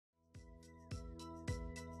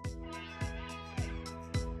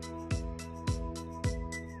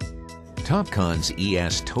Topcon's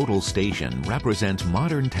ES Total Station represents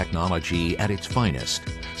modern technology at its finest.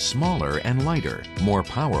 Smaller and lighter, more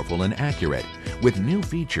powerful and accurate, with new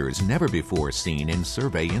features never before seen in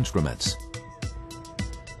survey instruments.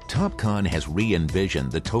 Topcon has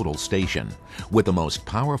re-envisioned the Total Station with the most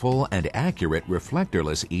powerful and accurate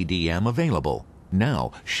reflectorless EDM available.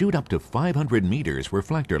 Now, shoot up to 500 meters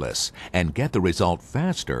reflectorless and get the result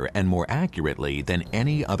faster and more accurately than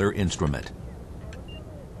any other instrument.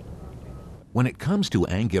 When it comes to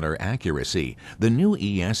angular accuracy, the new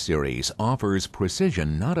ES series offers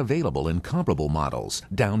precision not available in comparable models,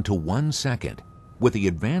 down to 1 second. With the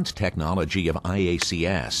advanced technology of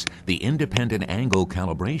IACS, the Independent Angle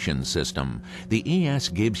Calibration System, the ES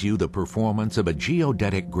gives you the performance of a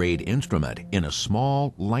geodetic-grade instrument in a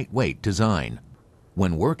small, lightweight design.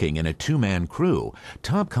 When working in a two-man crew,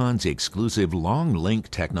 Topcon's exclusive LONGLINK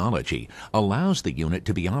technology allows the unit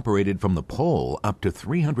to be operated from the pole up to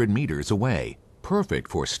 300 meters away. Perfect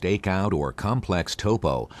for stakeout or complex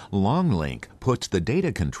topo, LONGLINK puts the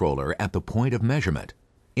data controller at the point of measurement.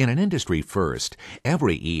 In an industry first,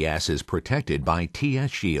 every ES is protected by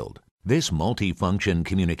TSshield. This multifunction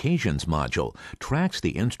communications module tracks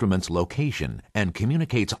the instrument's location and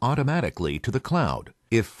communicates automatically to the cloud.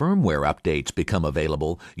 If firmware updates become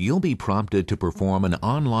available, you'll be prompted to perform an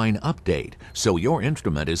online update, so your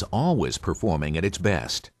instrument is always performing at its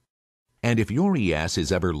best. And if your ES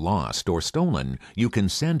is ever lost or stolen, you can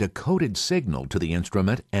send a coded signal to the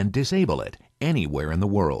instrument and disable it anywhere in the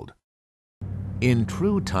world. In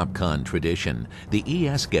true Topcon tradition, the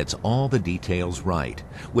ES gets all the details right,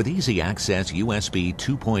 with easy access USB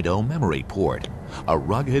 2.0 memory port, a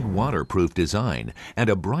rugged waterproof design, and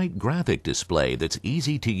a bright graphic display that's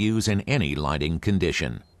easy to use in any lighting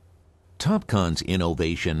condition. Topcon's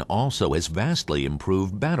innovation also has vastly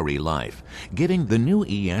improved battery life, giving the new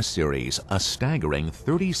ES series a staggering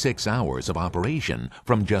 36 hours of operation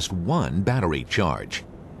from just one battery charge.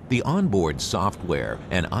 The onboard software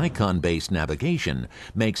and icon-based navigation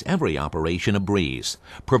makes every operation a breeze,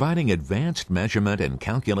 providing advanced measurement and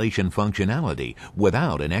calculation functionality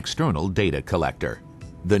without an external data collector.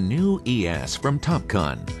 The new ES from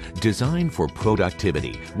Topcon, designed for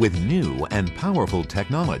productivity with new and powerful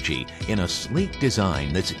technology in a sleek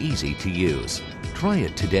design that's easy to use. Try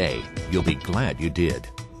it today. You'll be glad you did.